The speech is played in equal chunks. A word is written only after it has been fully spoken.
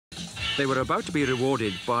They were about to be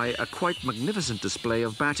rewarded by a quite magnificent display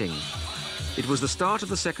of batting. It was the start of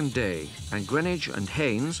the second day, and Greenidge and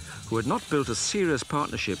Haynes, who had not built a serious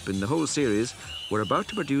partnership in the whole series, were about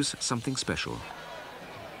to produce something special.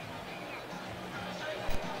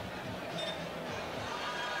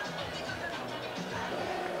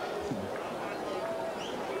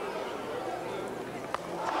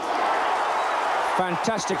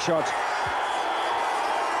 Fantastic shot.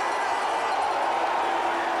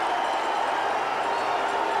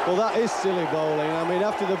 Well, that is silly bowling. I mean,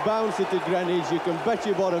 after the bounce at the Greenidge, you can bet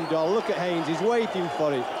your bottom dollar. Look at Haynes, he's waiting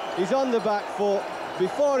for it. He's on the back foot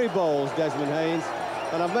before he bowls, Desmond Haynes.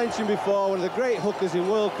 And I've mentioned before, one of the great hookers in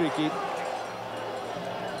world cricket.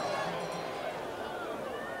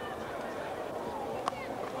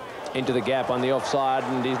 Into the gap on the offside,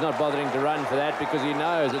 and he's not bothering to run for that because he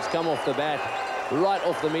knows it's come off the bat, right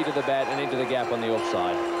off the meat of the bat and into the gap on the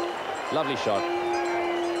offside. Lovely shot.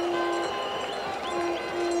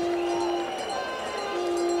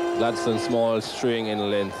 Gladstone small string in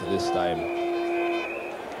length this time.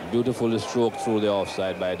 Beautiful stroke through the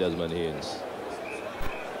offside by Desmond Haynes.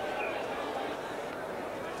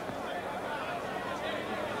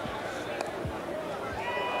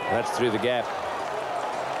 That's through the gap.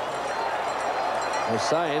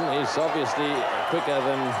 Hussain is obviously quicker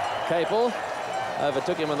than Capel.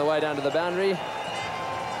 Overtook him on the way down to the boundary.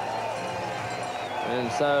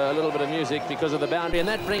 And so a little bit of music because of the boundary, and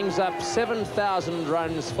that brings up 7,000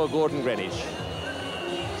 runs for Gordon Greenidge.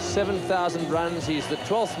 7,000 runs. He's the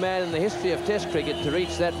 12th man in the history of Test cricket to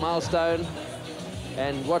reach that milestone.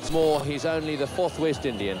 And what's more, he's only the 4th West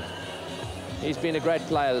Indian. He's been a great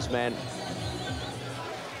player, this man.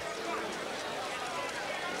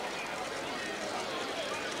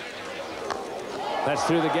 That's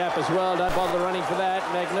through the gap as well. Don't bother running for that.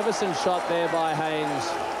 Magnificent shot there by Haynes.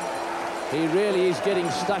 He really is getting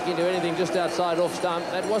stuck into anything just outside off stump.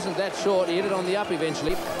 That wasn't that short. He hit it on the up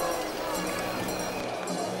eventually.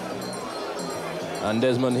 And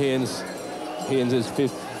Desmond Haynes'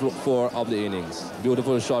 5th 4 of the innings.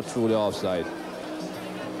 Beautiful shot through the offside.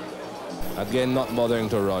 Again, not bothering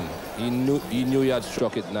to run. He knew he had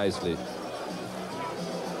struck it nicely.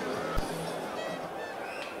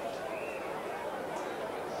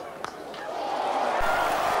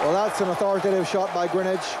 Well, that's an authoritative shot by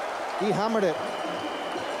Greenidge. He hammered it.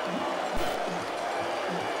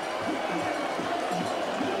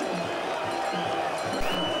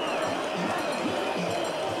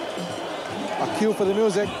 A cue for the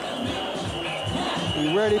music.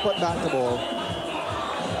 He really put that to ball.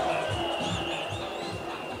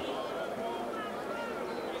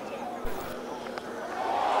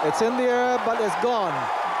 It's in the air, but it's gone.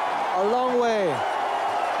 A long way.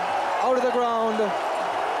 Out of the ground.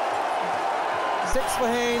 6 for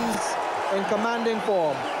Haynes in commanding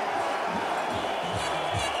form.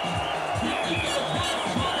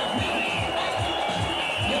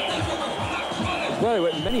 Well, it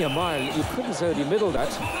went many a mile. You couldn't say that he middled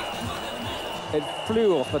that. It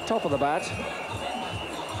flew off the top of the bat,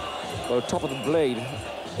 or top of the blade.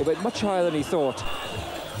 It went much higher than he thought.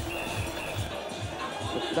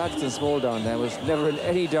 But Gladstone Small down there was never in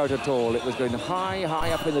any doubt at all. It was going high,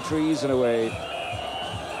 high up in the trees and away.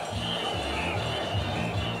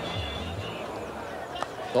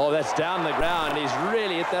 Oh, that's down the ground. He's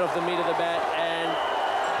really hit that off the meat of the bat, and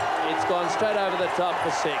it's gone straight over the top for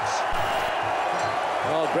 6.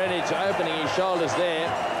 Well, Greenidge opening his shoulders there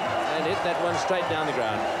and hit that one straight down the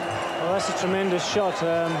ground. Well, that's a tremendous shot.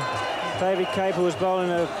 David Capel was bowling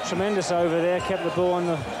a tremendous over there, kept the ball on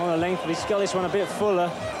the length, but he's got this one a bit fuller,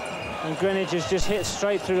 and Greenidge has just hit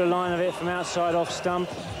straight through the line of it from outside off stump,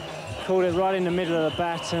 caught it right in the middle of the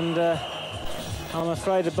bat, and I'm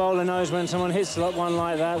afraid the bowler knows when someone hits one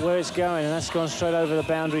like that where it's going, and that's gone straight over the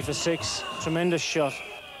boundary for 6. Tremendous shot.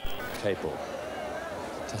 Capel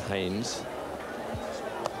to Haynes.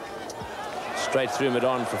 Straight through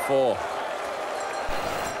mid-on for 4.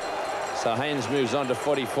 So Haynes moves on to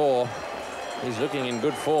 44. He's looking in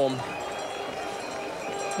good form.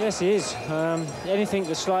 Yes, he is. Anything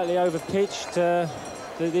that's slightly over-pitched,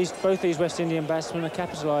 both these West Indian batsmen are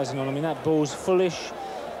capitalising on. I mean, that ball's fullish.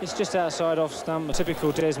 It's just outside off stump. A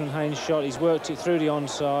typical Desmond Haynes shot. He's worked it through the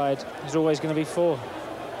onside. There's always going to be 4.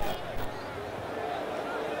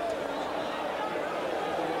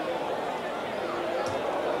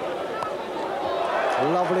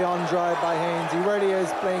 Lovely on drive by Haynes. He really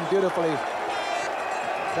is playing beautifully.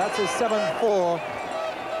 That's his 7th 4.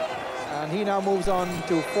 And he now moves on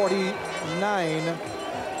to 49.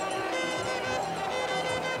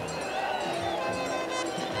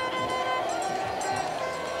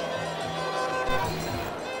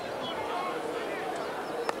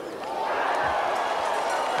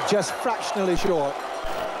 just fractionally short,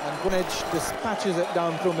 and Greenidge dispatches it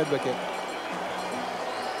down through mid-wicket.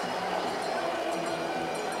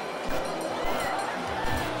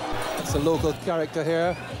 It's a local character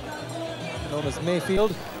here, known as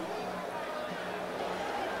Mayfield.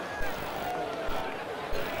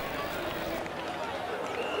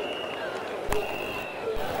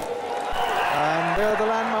 And there are the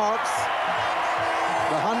landmarks.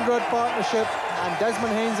 The 100 partnership and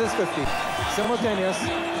Desmond Haynes' 50. Simultaneous.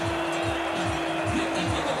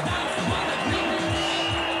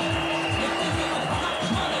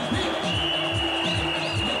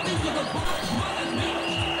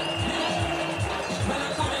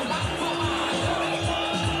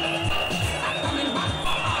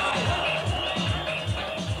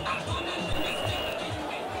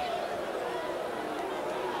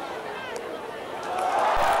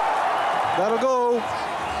 That'll go.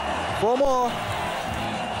 4 more.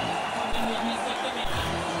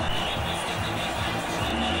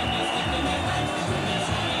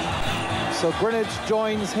 So Greenidge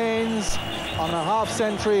joins Haynes on a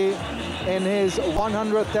half-century in his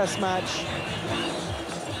 100th Test match.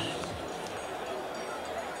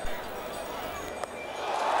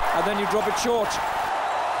 And then you drop it short.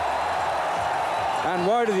 And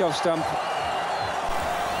wide of the off stump.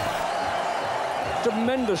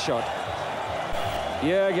 Tremendous shot.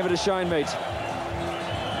 Yeah, give it a shine, mate.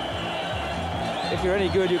 If you're any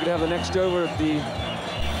good, you could have the next over at the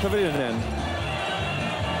pavilion end.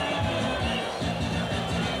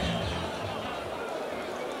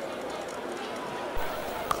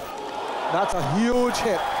 That's a huge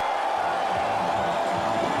hit.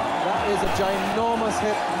 That is a ginormous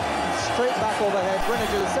hit. Straight back overhead.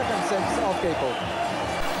 Greenidge's second six off Capel.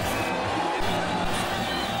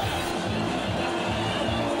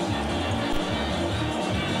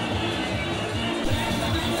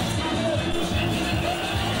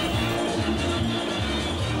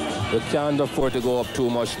 You can't afford to go up too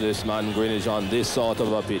much to this man, Greenidge, on this sort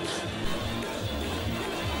of a pitch.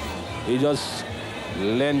 He just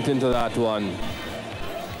leant into that one.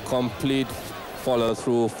 Complete follow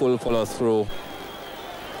through, full follow through.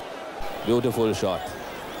 Beautiful shot.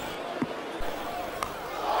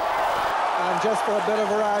 And just for a bit of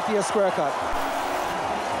variety, a square cut.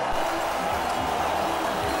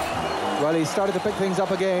 Well, he started to pick things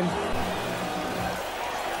up again.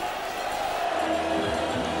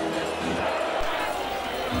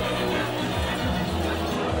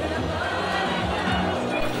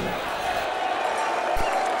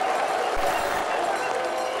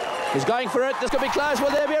 He's going for it. This could be close.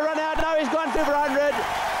 Will there be a run out? No, he's gone through for 100.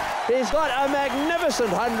 He's got a magnificent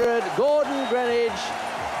 100. Gordon Greenidge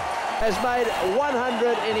has made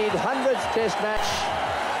 100 in his 100th Test match.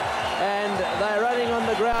 And they're running on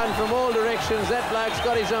the ground from all directions. That bloke's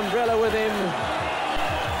got his umbrella with him.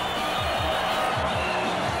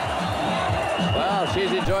 Well,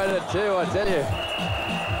 she's enjoyed it too, I tell you.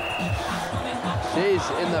 She's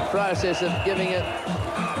in the process of giving it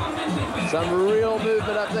some real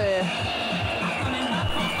movement up there.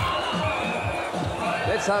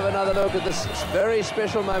 Let's have another look at this very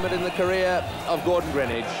special moment in the career of Gordon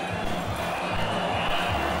Greenidge.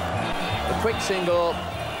 A quick single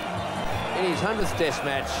in his 100th Test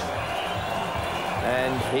match,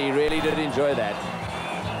 and he really did enjoy that.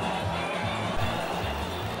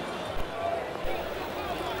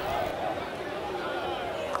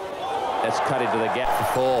 That's cut into the gap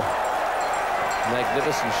for 4.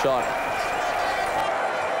 Magnificent shot.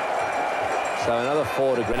 So another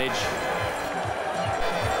 4 to Greenidge.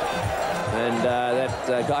 And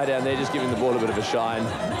that guy down there just giving the ball a bit of a shine.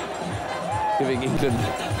 Giving England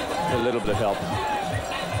a little bit of help.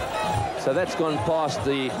 So that's gone past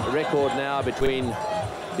the record now between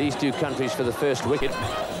these two countries for the first wicket.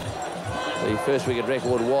 The first wicket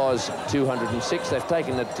record was 206. They've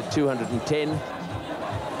taken it to 210.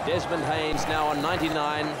 Desmond Haynes now on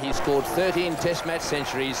 99. He's scored 13 Test match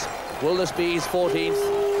centuries. Will this be his 14th?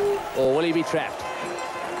 Or will he be trapped?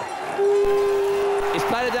 He's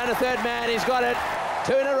played it down to third man. He's got it.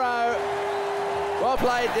 2 in a row. Well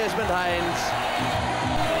played, Desmond Haynes.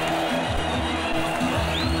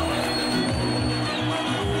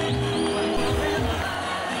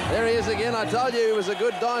 There he is again. I told you he was a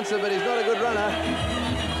good dancer, but he's not a good runner.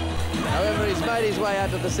 However, he's made his way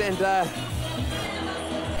out to the centre.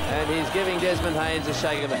 And he's giving Desmond Haynes a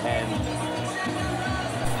shake of the hand.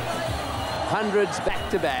 100s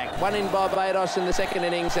back-to-back. One in Barbados in the second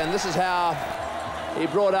innings, and this is how he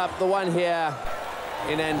brought up the one here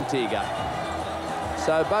in Antigua.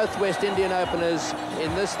 So both West Indian openers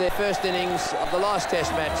in this, their first innings of the last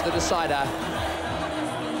Test match, the decider,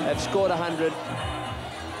 have scored 100.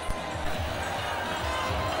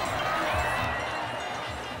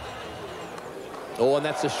 Oh, and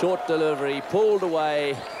that's a short delivery, pulled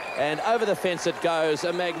away, and over the fence it goes.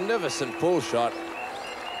 A magnificent pull shot.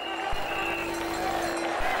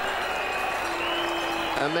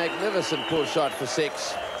 A magnificent pull shot for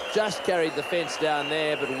 6. Just carried the fence down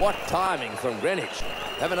there, but what timing from Greenidge.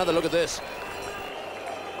 Have another look at this.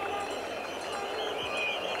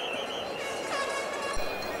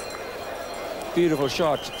 Beautiful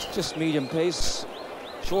shot, just medium pace,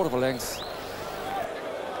 short of a length.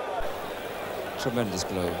 Tremendous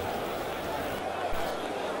blow.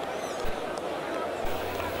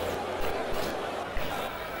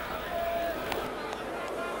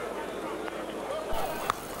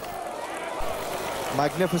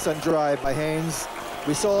 Magnificent drive by Haynes.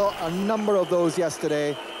 We saw a number of those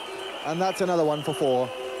yesterday, and that's another one for 4.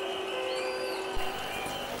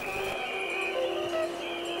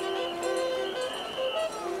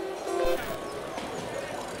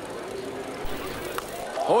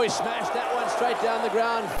 Oh, he smashed that one straight down the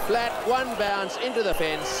ground, flat, one bounce into the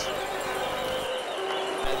fence.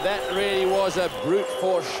 And that really was a brute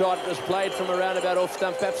force shot. It was played from around about off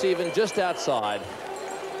stump, perhaps even just outside.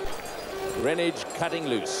 Greenidge cutting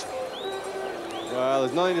loose. Well,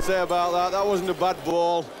 there's nothing to say about that. That wasn't a bad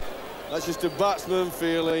ball. That's just a batsman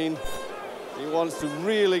feeling. He wants to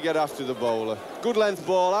really get after the bowler. Good length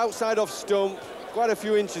ball, outside off stump, quite a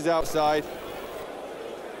few inches outside.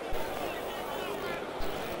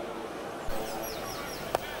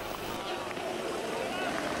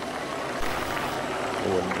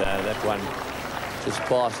 That one just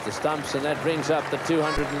past the stumps, and that brings up the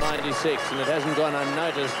 296, and it hasn't gone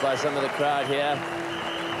unnoticed by some of the crowd here.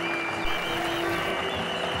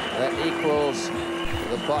 That equals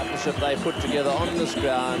the partnership they put together on this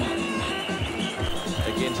ground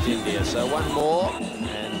against India. So one more,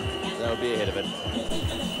 and they'll be ahead of it.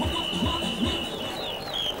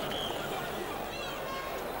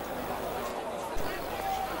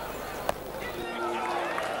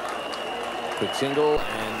 Quick single,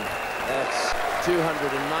 and that's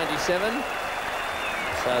 297.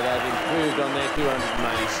 So they've improved on their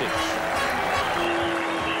 296.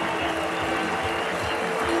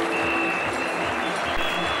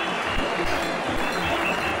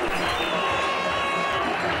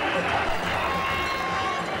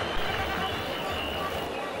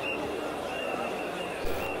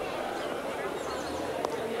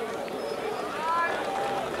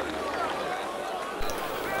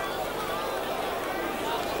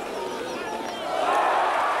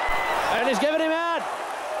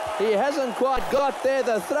 He hasn't quite got there.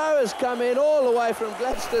 The throw has come in all the way from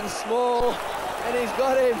Gladstone Small, and he's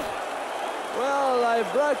got him. Well, they've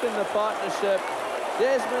broken the partnership.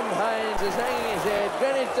 Desmond Haynes is hanging his head.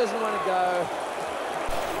 Greenidge doesn't want to go.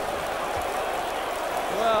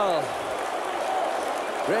 Well,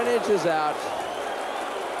 Greenidge is out.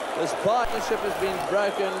 This partnership has been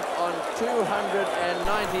broken on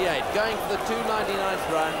 298, going for the 299th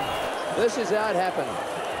run. This is how it happened.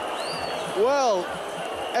 Well,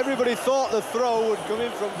 everybody thought the throw would come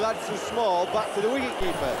in from Gladstone Small back to the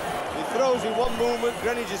wicketkeeper. He throws in one movement.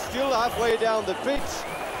 Greenidge is still halfway down the pitch,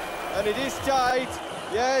 and it is tight.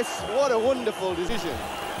 Yes, what a wonderful decision.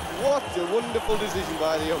 What a wonderful decision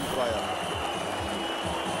by the umpire.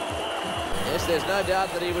 Yes, there's no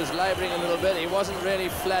doubt that he was labouring a little bit. He wasn't really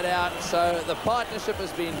flat out, so the partnership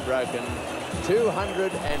has been broken.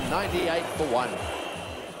 298 for 1.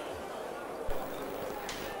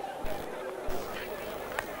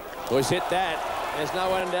 Boys hit that. There's no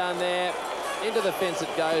one down there. Into the fence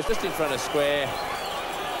it goes, just in front of square.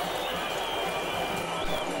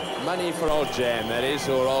 Money for old Jam, that is,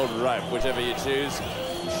 or old Rope, whichever you choose.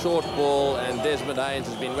 Short ball, and Desmond Haynes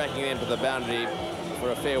has been whacking into the boundary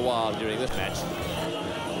for a fair while during this match.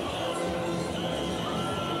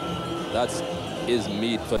 That is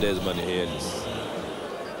meat for Desmond Haynes.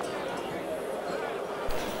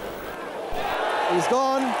 He's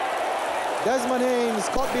gone. Desmond Haynes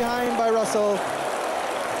caught behind by Russell.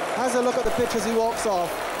 Has a look at the pitch as he walks off.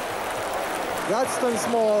 Gladstone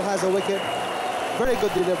Small has a wicket. Very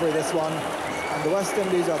good delivery, this one. And the West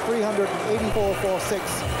Indies are 384 for 6.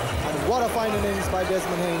 And what a fine innings by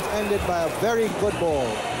Desmond Haynes, ended by a very good ball.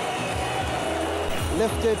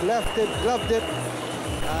 Lifted, left it, gloved it,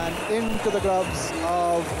 and into the gloves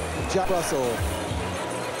of Jack Russell.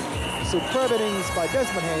 Superb innings by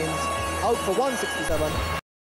Desmond Haynes, out for 167.